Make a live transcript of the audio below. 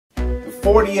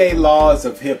48 laws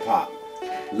of hip hop.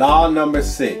 Law number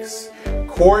 6,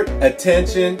 court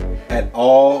attention at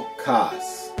all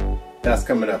costs. That's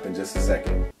coming up in just a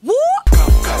second.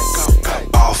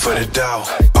 All for the dough.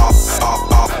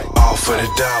 All for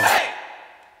the dough.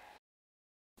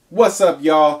 What's up,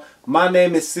 y'all? My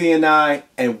name is CNI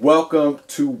and welcome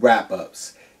to Wrap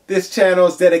Ups. This channel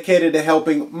is dedicated to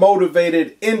helping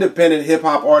motivated, independent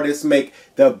hip-hop artists make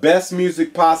the best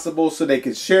music possible so they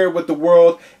can share it with the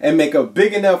world and make a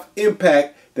big enough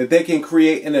impact that they can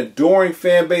create an adoring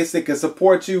fan base that can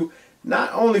support you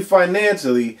not only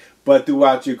financially, but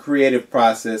throughout your creative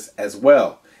process as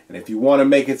well. And if you want to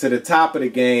make it to the top of the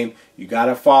game, you got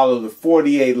to follow the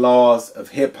 48 laws of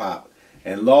hip-hop.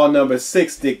 And law number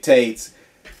 6 dictates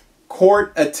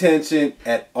court attention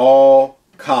at all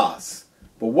costs.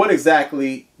 But what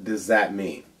exactly does that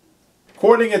mean?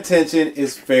 Courting attention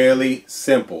is fairly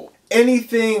simple.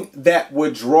 Anything that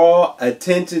would draw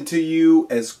attention to you,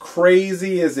 as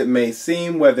crazy as it may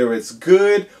seem, whether it's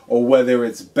good or whether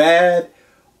it's bad,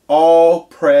 all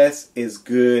press is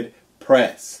good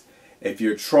press. If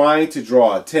you're trying to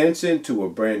draw attention to a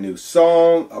brand new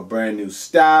song, a brand new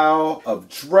style of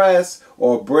dress,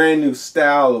 or a brand new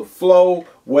style of flow,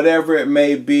 whatever it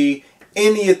may be,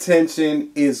 any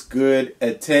attention is good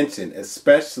attention,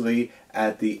 especially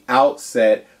at the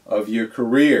outset of your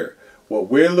career. What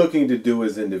we're looking to do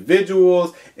as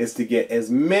individuals is to get as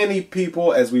many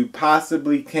people as we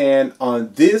possibly can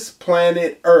on this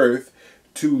planet Earth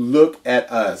to look at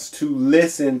us, to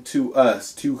listen to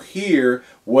us, to hear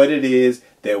what it is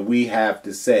that we have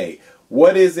to say.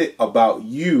 What is it about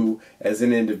you as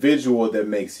an individual that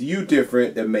makes you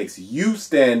different, that makes you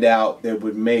stand out, that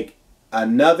would make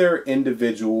another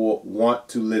individual want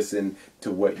to listen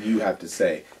to what you have to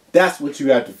say? That's what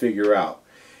you have to figure out.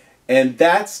 And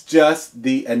that's just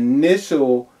the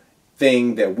initial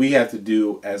thing that we have to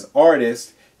do as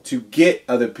artists to get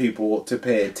other people to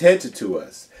pay attention to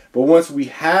us. But once we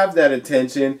have that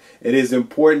attention, it is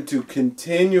important to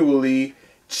continually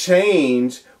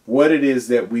change what it is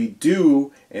that we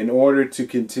do in order to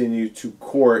continue to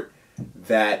court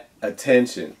that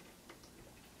attention.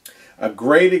 A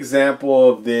great example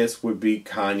of this would be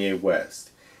Kanye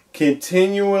West.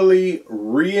 Continually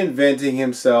reinventing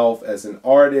himself as an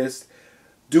artist,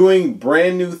 doing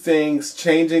brand new things,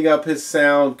 changing up his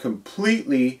sound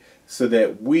completely so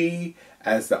that we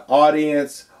as the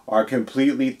audience are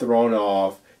completely thrown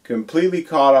off, completely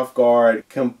caught off guard,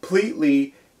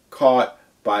 completely caught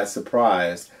by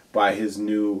surprise by his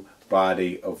new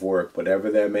body of work, whatever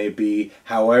that may be,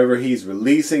 however he's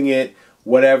releasing it,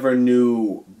 whatever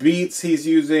new beats he's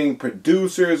using,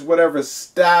 producers, whatever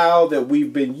style that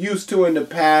we've been used to in the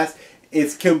past,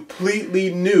 it's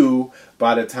completely new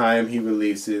by the time he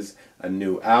releases a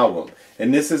new album.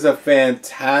 And this is a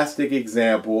fantastic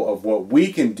example of what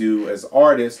we can do as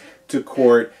artists to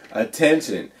court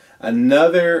attention.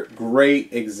 Another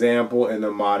great example in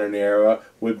the modern era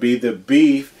would be the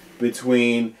beef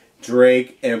between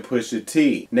Drake and Pusha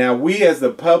T. Now, we as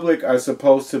the public are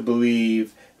supposed to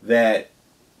believe that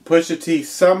Pusha T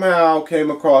somehow came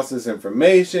across this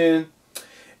information,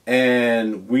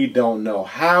 and we don't know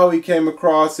how he came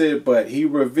across it, but he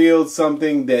revealed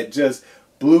something that just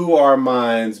blew our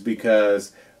minds,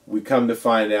 because we come to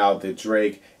find out that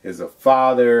Drake is a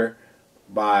father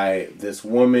by this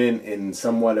woman in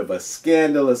somewhat of a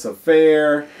scandalous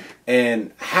affair.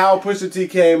 And how Pusha T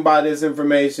came by this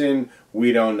information,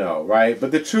 we don't know, right?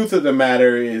 But the truth of the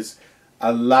matter is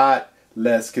a lot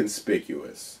less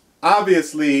conspicuous.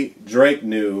 Obviously, Drake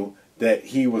knew that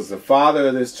he was the father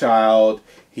of this child.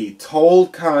 He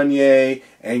told Kanye,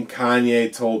 and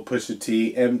Kanye told Pusha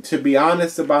T. And to be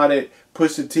honest about it,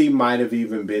 Pusha T might have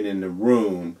even been in the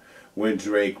room when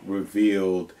Drake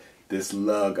revealed this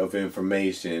lug of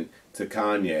information to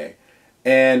Kanye.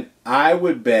 And I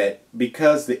would bet,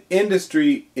 because the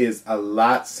industry is a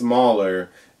lot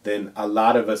smaller than a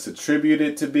lot of us attribute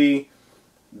it to be,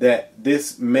 that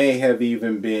this may have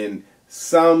even been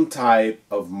some type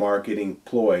of marketing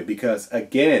ploy. Because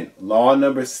again, law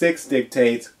number 6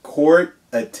 dictates court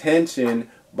attention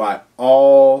by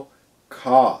all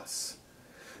costs.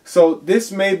 So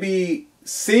this may be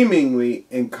seemingly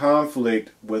in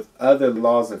conflict with other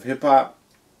laws of hip hop,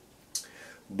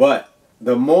 but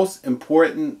the most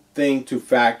important thing to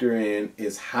factor in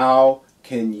is how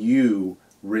can you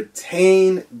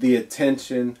retain the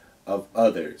attention of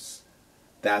others.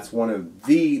 That's one of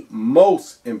the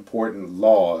most important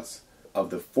laws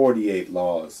of the 48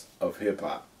 laws of hip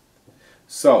hop.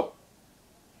 So,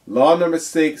 law number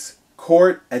 6,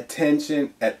 court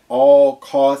attention at all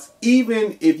costs,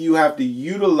 even if you have to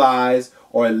utilize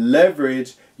or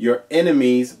leverage your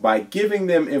enemies by giving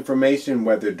them information,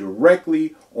 whether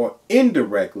directly or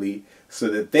indirectly, so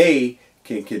that they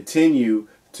can continue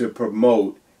to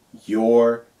promote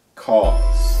your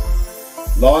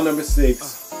cause. Law number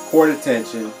 6, court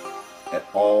attention at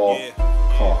all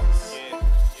costs.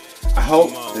 I hope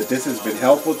that this has been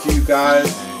helpful to you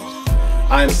guys.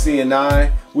 I'm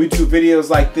CNI. We do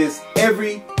videos like this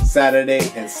every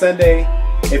Saturday and Sunday.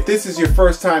 If this is your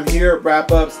first time here at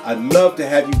Wrap Ups, I'd love to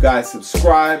have you guys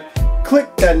subscribe.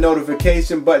 Click that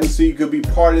notification button so you could be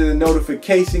part of the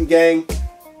notification gang.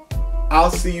 I'll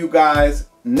see you guys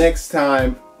next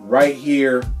time right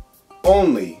here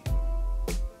only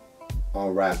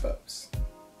on Wrap Ups.